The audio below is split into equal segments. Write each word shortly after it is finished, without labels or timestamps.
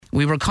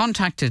We were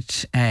contacted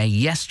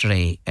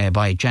yesterday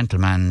by a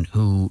gentleman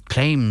who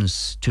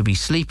claims to be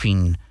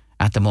sleeping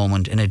at the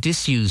moment in a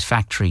disused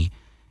factory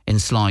in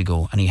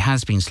Sligo, and he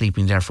has been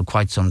sleeping there for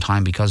quite some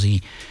time because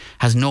he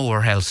has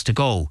nowhere else to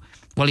go.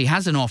 Well, he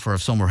has an offer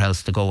of somewhere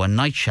else to go, a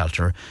night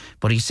shelter,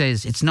 but he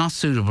says it's not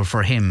suitable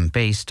for him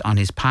based on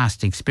his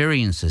past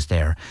experiences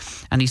there.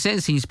 And he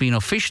says he's been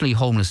officially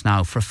homeless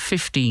now for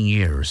 15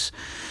 years.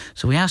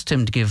 So we asked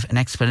him to give an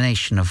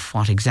explanation of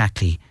what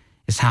exactly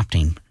is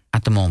happening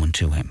at the moment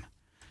to him.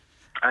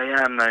 I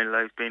am, Niall.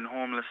 I've been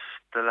homeless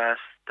the last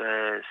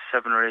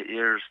 7 or 8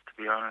 years,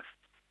 to be honest.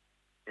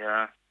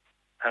 Yeah,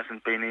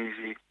 hasn't been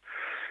easy.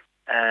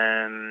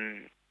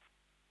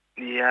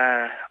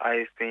 Yeah,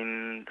 I've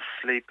been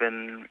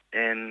sleeping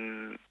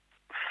in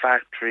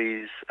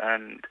factories,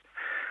 and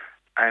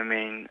I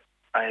mean,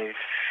 I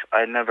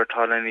never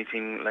thought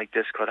anything like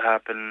this could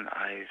happen.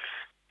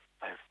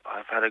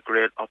 I've had a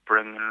great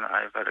upbringing.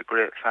 I've had a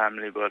great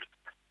family, but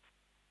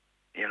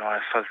you know, I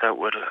felt that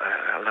with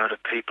a lot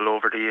of people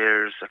over the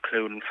years,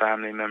 including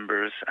family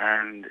members,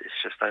 and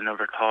it's just I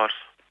never thought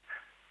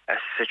a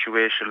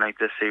situation like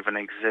this even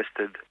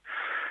existed.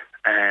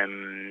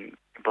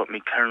 But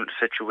my current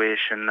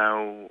situation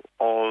now,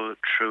 all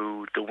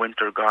through the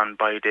winter gone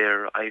by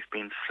there, I've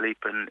been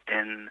sleeping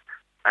in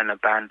an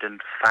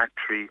abandoned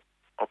factory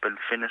up in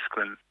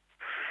Finnisclin.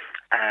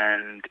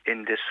 And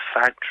in this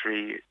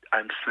factory,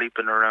 I'm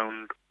sleeping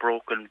around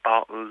broken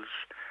bottles,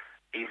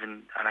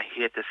 even, and I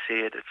hate to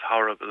say it, it's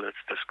horrible, it's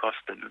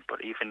disgusting,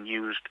 but even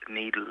used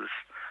needles.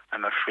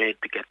 I'm afraid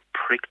to get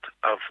pricked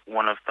of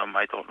one of them.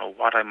 I don't know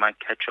what I might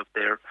catch up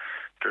there.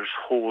 There's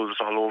holes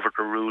all over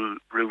the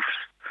roofs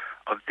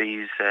of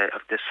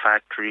this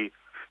factory.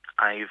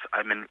 I've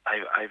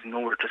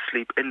nowhere to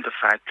sleep in the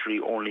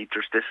factory. Only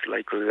there's this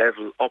like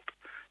level up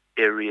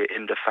area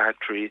in the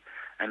factory,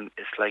 and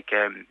it's like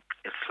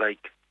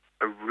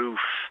a roof,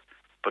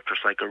 but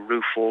there's like a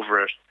roof over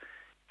it.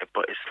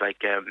 But it's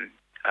like an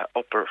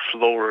upper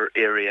floor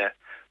area,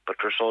 but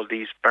there's all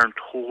these burnt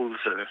holes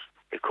in it.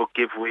 It could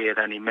give way at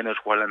any minute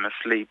while I'm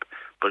asleep,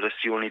 but it's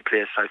the only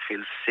place I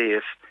feel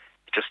safe,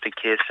 just in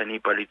case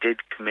anybody did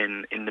come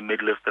in the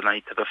middle of the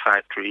night to the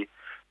factory.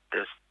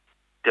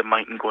 They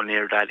mightn't go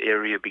near that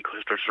area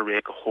because there's a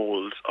rake of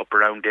holes up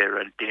around there,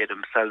 and they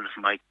themselves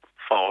might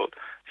fall,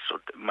 so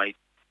they might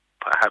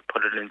have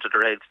put it into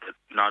their heads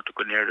not to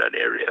go near that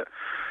area.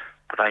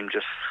 But I'm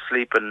just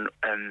sleeping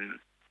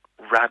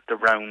wrapped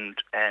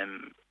around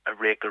a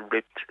rake of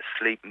ripped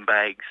sleeping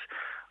bags.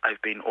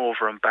 I've been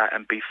over and back,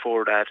 and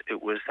before that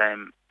it was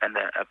an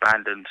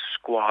abandoned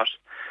squat.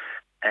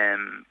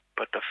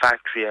 But the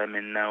factory I'm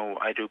in now,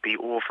 I do be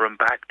over and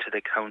back to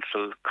the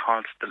council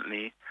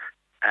constantly,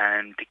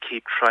 and they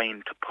keep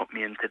trying to put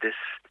me into this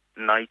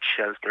night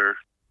shelter.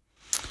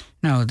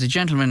 Now, the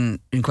gentleman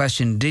in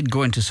question did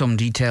go into some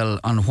detail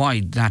on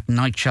why that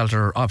night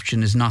shelter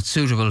option is not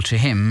suitable to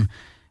him.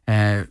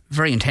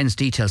 Very intense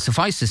detail.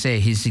 Suffice to say,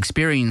 his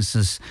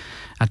experiences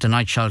at the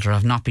night shelter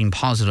have not been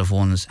positive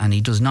ones, and he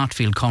does not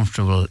feel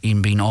comfortable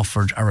in being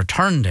offered a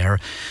return there.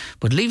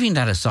 But leaving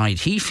that aside,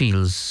 he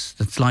feels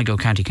that Sligo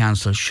County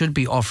Council should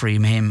be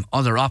offering him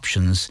other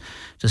options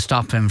to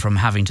stop him from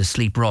having to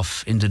sleep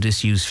rough in the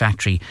disused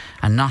factory,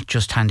 and not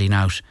just handing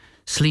out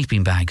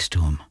sleeping bags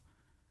to him.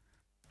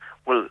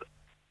 Well,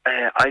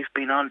 I've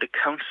been on the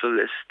council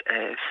list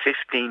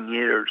 15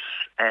 years.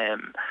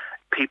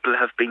 People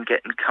have been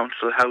getting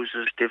council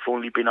houses. They've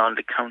only been on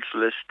the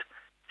council list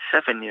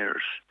 7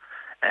 years.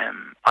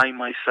 I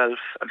myself,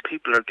 and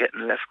people are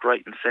getting left,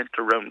 right and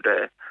centre around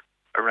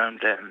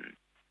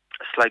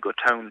Sligo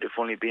town. They've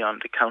only been on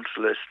the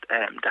council list,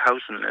 the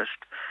housing list,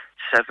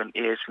 7,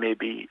 8,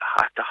 maybe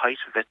at the height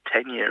of it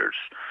 10 years,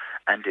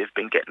 and they've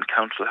been getting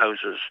council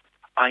houses.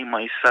 I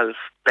myself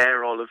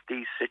bear all of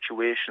these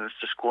situations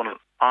just going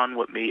on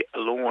with me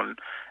alone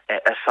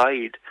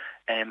aside.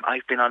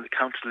 I've been on the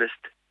council list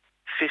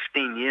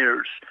 15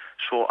 years,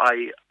 so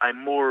I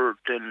more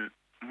than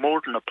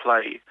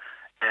apply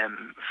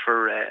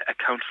for a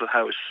council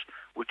house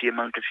with the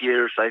amount of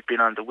years I've been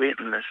on the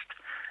waiting list.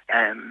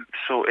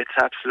 So it's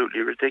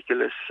absolutely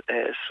ridiculous.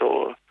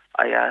 So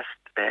I asked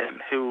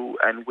who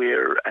and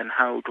where and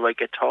how do I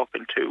get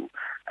talking to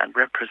and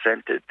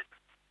represented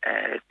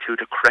to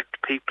the correct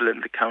people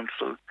in the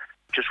council.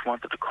 Just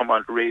wanted to come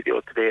on the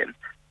radio today and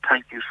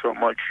thank you so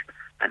much,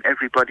 and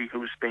everybody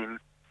who's been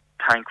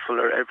thankful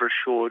or ever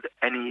showed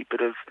any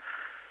bit of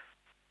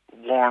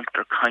warmth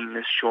or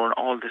kindness during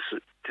all this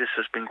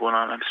has been going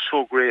on. I'm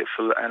so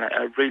grateful, and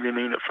I really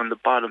mean it from the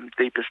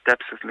deepest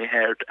depths of my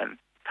heart, and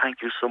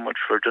thank you so much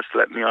for just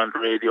letting me on the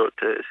radio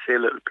to say a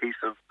little piece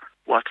of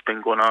what's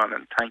been going on,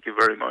 and thank you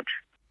very much.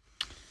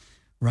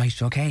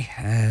 Right, okay.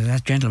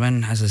 That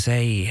gentleman, as I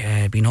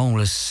say, been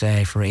homeless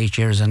for 8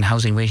 years and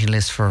housing waiting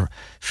list for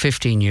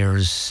 15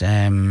 years.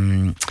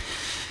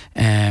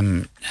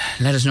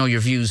 Let us know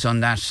your views on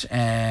that.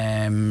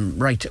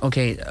 Right,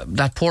 okay.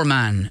 That poor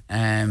man,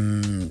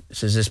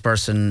 says this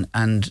person,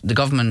 and the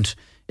government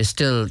is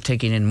still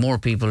taking in more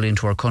people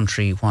into our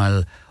country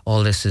while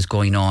all this is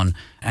going on.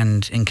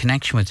 And in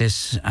connection with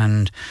this,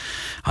 and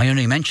I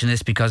only mention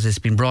this because it's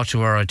been brought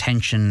to our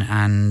attention,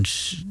 and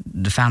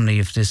the family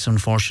of this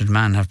unfortunate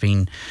man have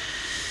been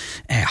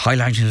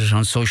highlighting it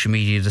on social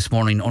media this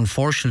morning.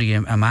 Unfortunately,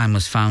 a man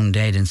was found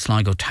dead in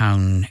Sligo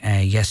town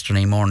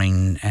yesterday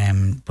morning,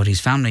 but his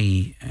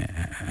family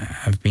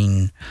have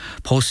been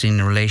posting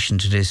in relation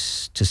to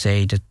this to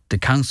say that the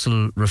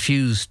council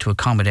refused to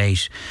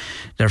accommodate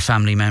their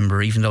family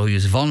member, even though he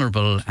was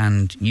vulnerable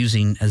and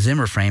using a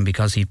Zimmer frame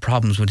because he had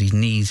problems with his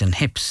knees and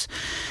hips.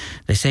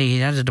 They say he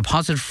had a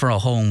deposit for a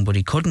home, but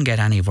he couldn't get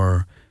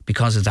anywhere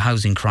because of the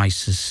housing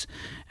crisis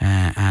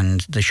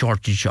and the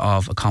shortage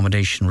of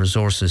accommodation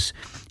resources.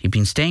 He'd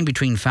been staying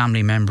between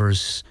family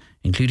members,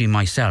 including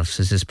myself,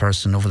 says this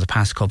person, over the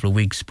past couple of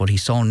weeks, but he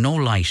saw no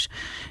light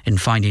in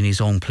finding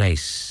his own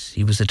place.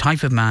 He was the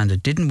type of man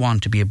that didn't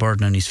want to be a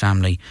burden on his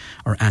family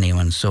or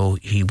anyone, so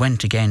he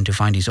went again to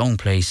find his own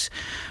place,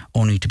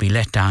 only to be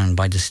let down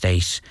by the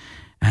state,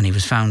 and he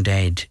was found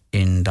dead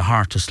in the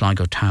heart of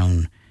Sligo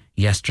town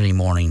yesterday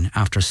morning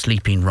after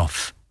sleeping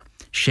rough.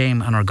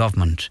 Shame on our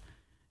government.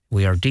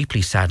 We are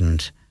deeply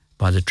saddened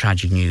by the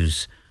tragic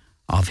news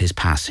of his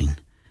passing.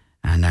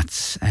 And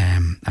that's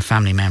a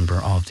family member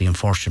of the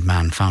unfortunate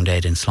man found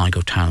dead in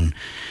Sligo town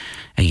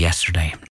yesterday.